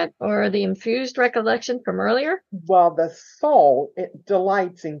quiet or the infused recollection from earlier? Well, the soul, it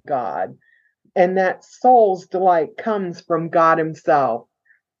delights in God, and that soul's delight comes from God himself.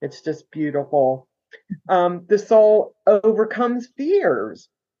 It's just beautiful. The soul overcomes fears.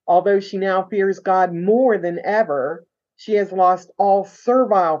 Although she now fears God more than ever, she has lost all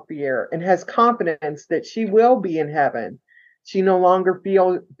servile fear and has confidence that she will be in heaven. She no longer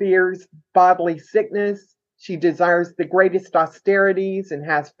fears bodily sickness. She desires the greatest austerities and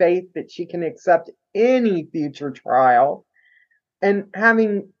has faith that she can accept any future trial. And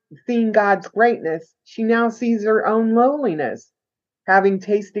having seen God's greatness, she now sees her own lowliness. Having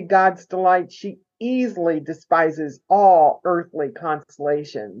tasted God's delight, she easily despises all earthly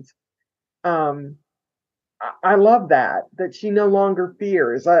consolations. I love that she no longer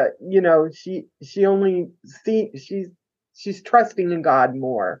fears. She only she's trusting in God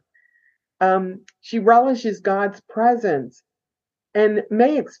more. She relishes God's presence and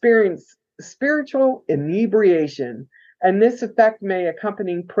may experience spiritual inebriation. And this effect may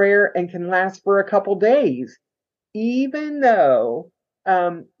accompany prayer and can last for a couple days, even though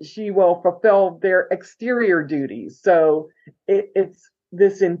she will fulfill their exterior duties. So it's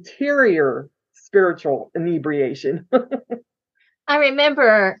this interior spiritual inebriation. I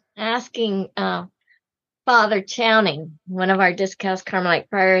remember asking Father Chowning, one of our Discalced Carmelite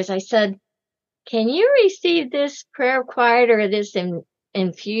friars, I said, can you receive this prayer of quiet or this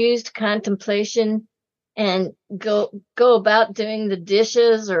infused contemplation and go about doing the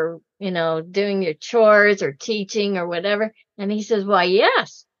dishes or, doing your chores or teaching or whatever? And he says, why,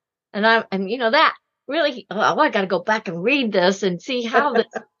 yes. And that really, I got to go back and read this and see how this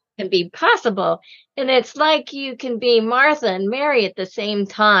can be possible. And it's like you can be Martha and Mary at the same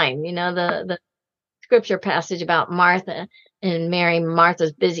time. The scripture passage about Martha and Mary.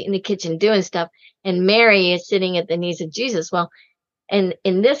 Martha's busy in the kitchen doing stuff, and Mary is sitting at the knees of Jesus. Well, and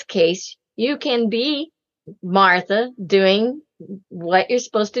in this case, you can be Martha doing what you're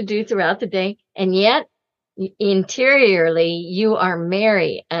supposed to do throughout the day, and yet interiorly you are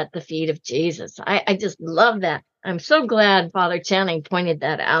Mary at the feet of Jesus. I just love that. I'm so glad Father Channing pointed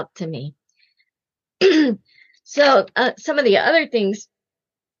that out to me. So some of the other things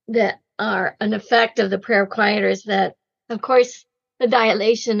that are an effect of the prayer of quiet is that, of course, the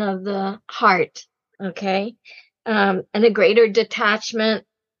dilation of the heart, okay, and a greater detachment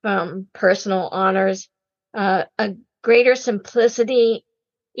from personal honors, a greater simplicity,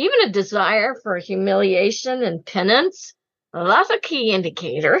 even a desire for humiliation and penance. Well, that's a key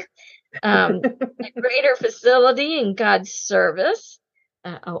indicator. A greater facility in God's service,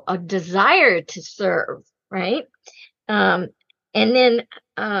 a desire to serve, right? And then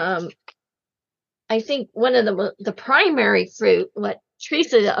I think one of the primary fruit, what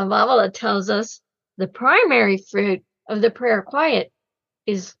Teresa of Avila tells us, the primary fruit of the prayer of quiet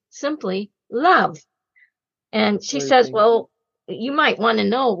is simply love. And she says, well, you might want to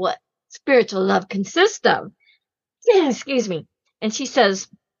know what spiritual love consists of. Yeah, excuse me. And she says,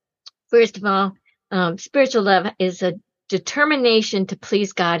 first of all, spiritual love is a determination to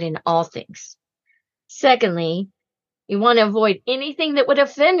please God in all things. Secondly, you want to avoid anything that would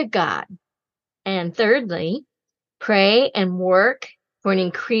offend God. And thirdly, pray and work for an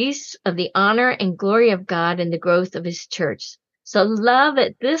increase of the honor and glory of God and the growth of his church. So love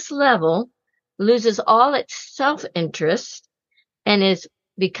at this level loses all its self-interest and is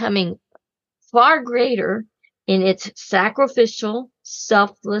becoming far greater in its sacrificial,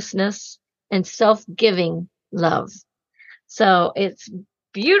 selflessness, and self-giving love. So it's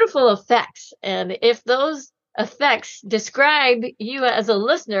beautiful effects. And if those effects describe you as a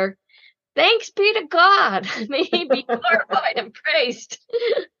listener, thanks be to God. May he be glorified and praised.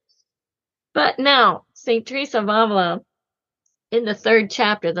 But now, St. Teresa of Avila, in the third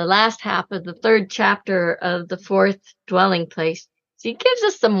chapter, the last half of the third chapter of the fourth dwelling place, she gives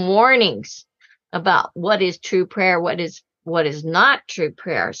us some warnings about what is true prayer, what is not true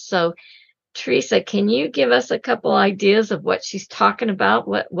prayer. So, Teresa, can you give us a couple ideas of what she's talking about?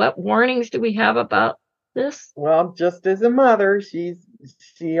 What warnings do we have about this? Well, just as a mother, she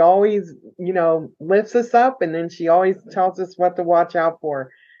always, lifts us up, and then she always tells us what to watch out for.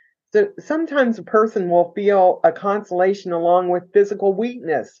 So sometimes a person will feel a consolation along with physical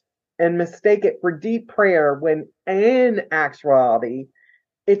weakness and mistake it for deep prayer when in actuality,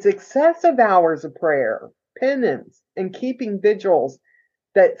 it's excessive hours of prayer, penance, and keeping vigils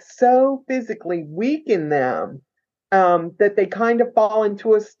that so physically weaken them that they kind of fall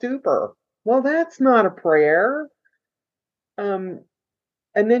into a stupor. Well, that's not a prayer. And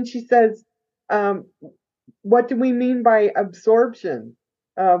then she says, what do we mean by absorption?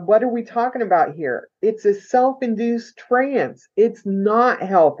 What are we talking about here? It's a self-induced trance. It's not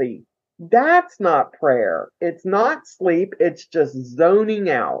healthy. That's not prayer. It's not sleep. It's just zoning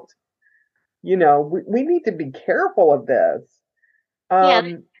out. We need to be careful of this. Yeah,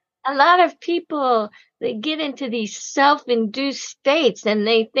 a lot of people, they get into these self-induced states and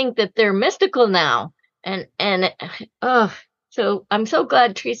they think that they're mystical now. So I'm so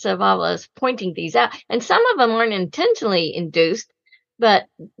glad Teresa of Avila is pointing these out. And some of them aren't intentionally induced, but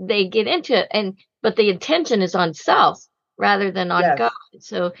they get into it. But the attention is on self rather than on God.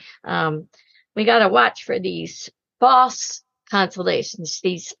 So we got to watch for these false consolations,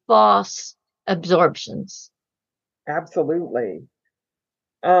 these false absorptions. Absolutely.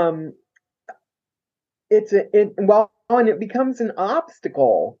 And it becomes an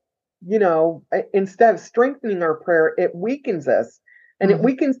obstacle. Instead of strengthening our prayer, it weakens us, and it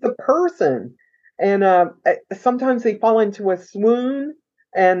weakens the person. And sometimes they fall into a swoon,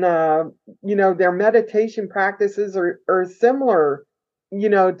 and their meditation practices are similar,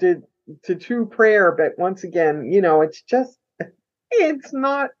 to true prayer. But once again, it's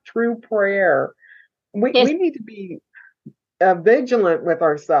not true prayer. We need to be vigilant with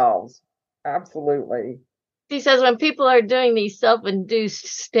ourselves. Absolutely. She says when people are doing these self-induced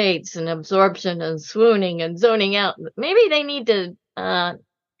states and absorption and swooning and zoning out, maybe they need to uh,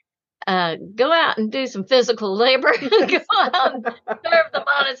 go out and do some physical labor, go out and serve the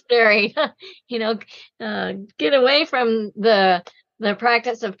monastery, you know, get away from the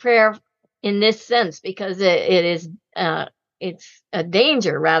practice of prayer in this sense, because it is, it's a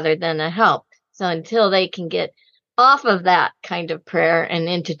danger rather than a help. So until they can get off of that kind of prayer and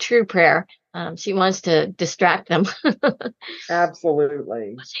into true prayer, she wants to distract them.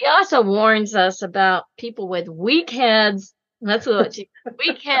 Absolutely. She also warns us about people with weak heads. That's what she,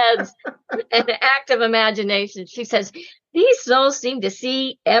 weak heads and active imagination. She says, these souls seem to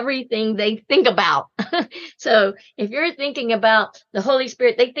see everything they think about. So if you're thinking about the Holy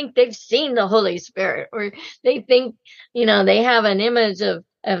Spirit, they think they've seen the Holy Spirit, or they think, they have an image of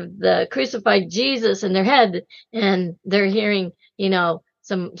the crucified Jesus in their head, and they're hearing,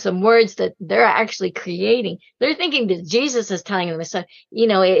 some words that they're actually creating. They're thinking that Jesus is telling them. So,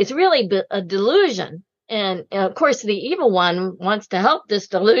 it's really a delusion. And of course, the evil one wants to help this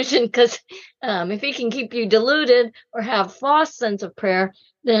delusion, because if he can keep you deluded or have false sense of prayer,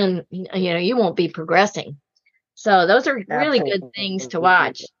 then you won't be progressing. So those are really good things to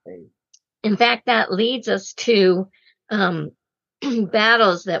watch. In fact, that leads us to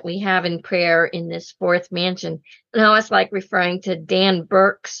battles that we have in prayer in this fourth mansion. And I always like referring to Dan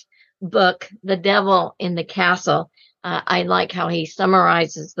Burke's book, The Devil in the Castle. I like how he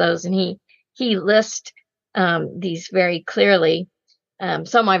summarizes those, and he lists these very clearly.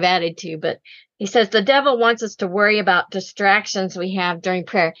 Some I've added to, but he says the devil wants us to worry about distractions we have during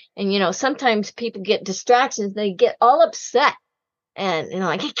prayer. And, sometimes people get distractions, they get all upset and,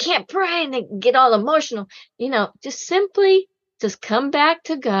 like, I can't pray, and they get all emotional. Just come back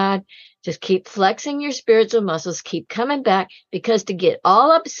to God. Just keep flexing your spiritual muscles, keep coming back, because to get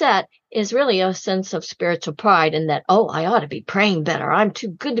all upset is really a sense of spiritual pride, and that, oh, I ought to be praying better. I'm too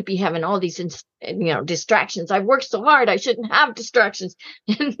good to be having all these, distractions. I've worked so hard. I shouldn't have distractions.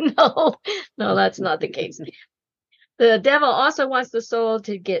 No, that's not the case. The devil also wants the soul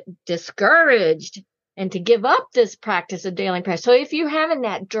to get discouraged and to give up this practice of daily prayer. So if you're having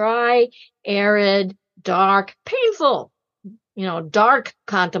that dry, arid, dark, painful, dark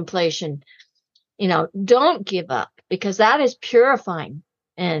contemplation, don't give up, because that is purifying.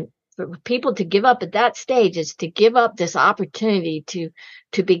 And for people to give up at that stage is to give up this opportunity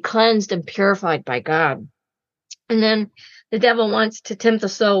to be cleansed and purified by God. And then the devil wants to tempt the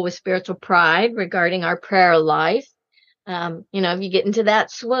soul with spiritual pride regarding our prayer life. If you get into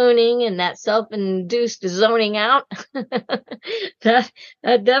that swooning and that self-induced zoning out, that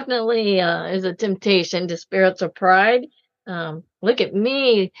definitely is a temptation to spiritual pride. Look at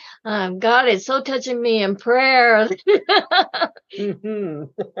me. God is so touching me in prayer. Mm-hmm.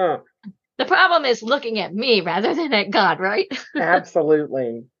 The problem is looking at me rather than at God, right?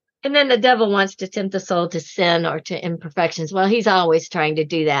 Absolutely. And then the devil wants to tempt the soul to sin or to imperfections. Well, he's always trying to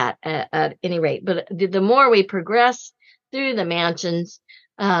do that at any rate. But the more we progress through the mansions,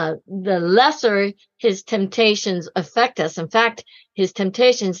 the lesser his temptations affect us. In fact, his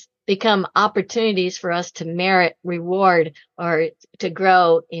temptations become opportunities for us to merit reward or to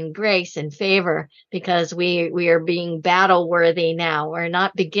grow in grace and favor, because we are being battle worthy now. We're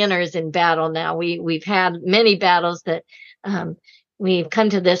not beginners in battle now. We've had many battles that we've come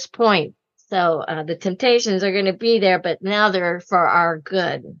to this point. So the temptations are going to be there, but now they're for our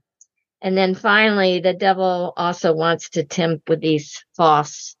good. And then finally, the devil also wants to tempt with these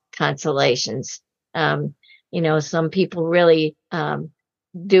false consolations. Some people really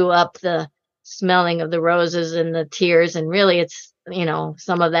do up the smelling of the roses and the tears, and really it's,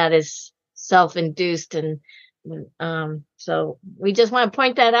 some of that is self-induced. And so we just want to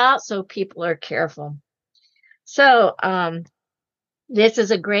point that out so people are careful. So this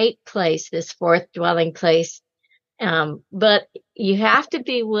is a great place, this fourth dwelling place. But you have to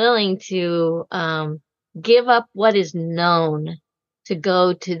be willing to give up what is known to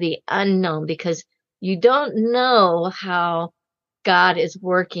go to the unknown, because you don't know how God is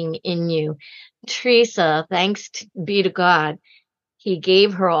working in you. Teresa, thanks be to God, he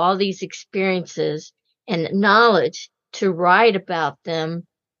gave her all these experiences and knowledge to write about them,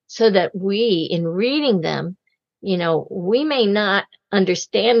 so that we, in reading them, we may not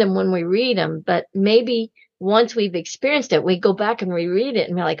understand them when we read them, but maybe once we've experienced it, we go back and reread it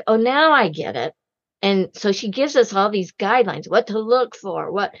and we're like, oh, now I get it. And so she gives us all these guidelines, what to look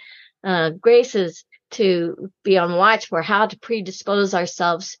for, what graces to be on watch for, how to predispose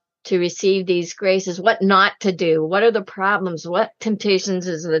ourselves to receive these graces, what not to do, what are the problems, what temptations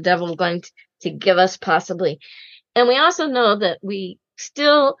is the devil going to give us possibly. And we also know that we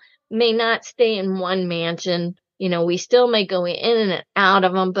still may not stay in one mansion. We still may go in and out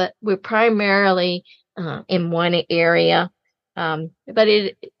of them, but we're primarily in one area. But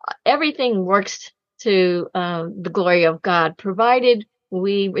everything works to the glory of God, provided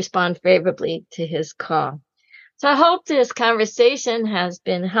we respond favorably to his call. So I hope this conversation has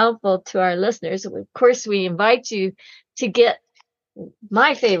been helpful to our listeners. Of course, we invite you to get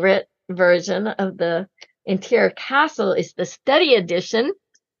my favorite version of the Interior Castle is the study edition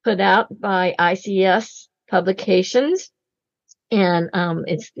put out by ICS Publications. And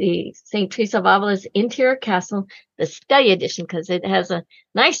it's the St. Teresa of Avila's Interior Castle, the study edition, because it has a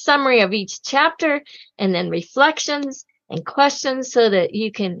nice summary of each chapter and then reflections and questions so that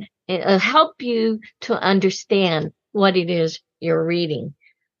you can help you to understand what it is you're reading.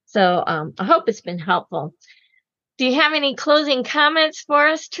 So I hope it's been helpful. Do you have any closing comments for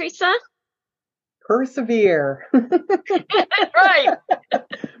us, Teresa? Persevere. Right.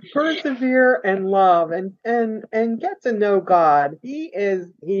 Persevere and love and get to know God. He is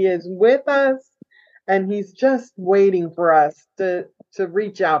with us, and he's just waiting for us to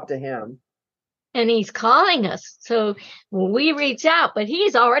reach out to him. And he's calling us. So we reach out, but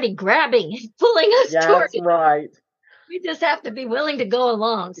he's already grabbing and pulling us towards it. That's right. We just have to be willing to go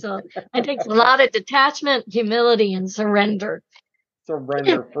along. So it takes a lot of detachment, humility, and surrender.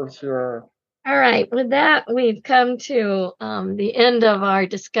 Surrender for sure. All right. With that, we've come to the end of our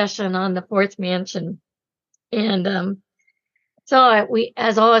discussion on the fourth mansion. And so we,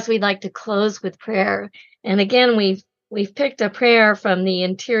 as always, we'd like to close with prayer. And again, we've picked a prayer from the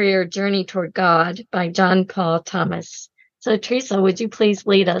Interior Journey Toward God by John Paul Thomas. So Teresa, would you please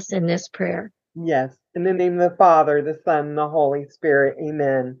lead us in this prayer? Yes. In the name of the Father, the Son, and the Holy Spirit.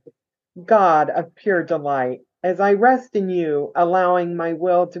 Amen. God of pure delight, as I rest in you, allowing my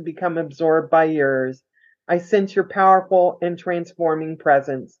will to become absorbed by yours, I sense your powerful and transforming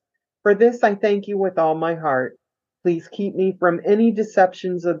presence. For this, I thank you with all my heart. Please keep me from any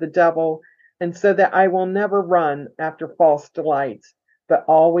deceptions of the devil, and so that I will never run after false delights, but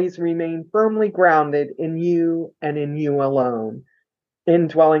always remain firmly grounded in you and in you alone.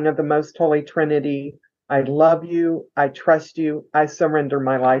 Indwelling of the Most Holy Trinity, I love you, I trust you, I surrender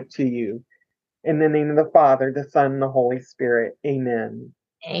my life to you. In the name of the Father, the Son, and the Holy Spirit. Amen.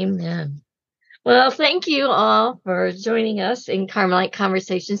 Amen. Well, thank you all for joining us in Carmelite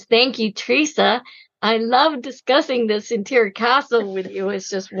Conversations. Thank you, Teresa. I love discussing this Interior Castle with you. It's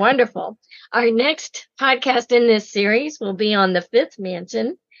just wonderful. Our next podcast in this series will be on the fifth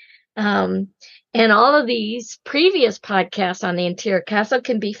mansion. And all of these previous podcasts on the Interior Castle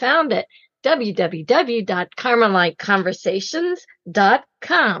can be found at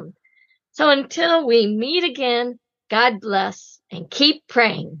www.carmeliteconversations.com. So until we meet again, God bless and keep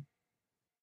praying.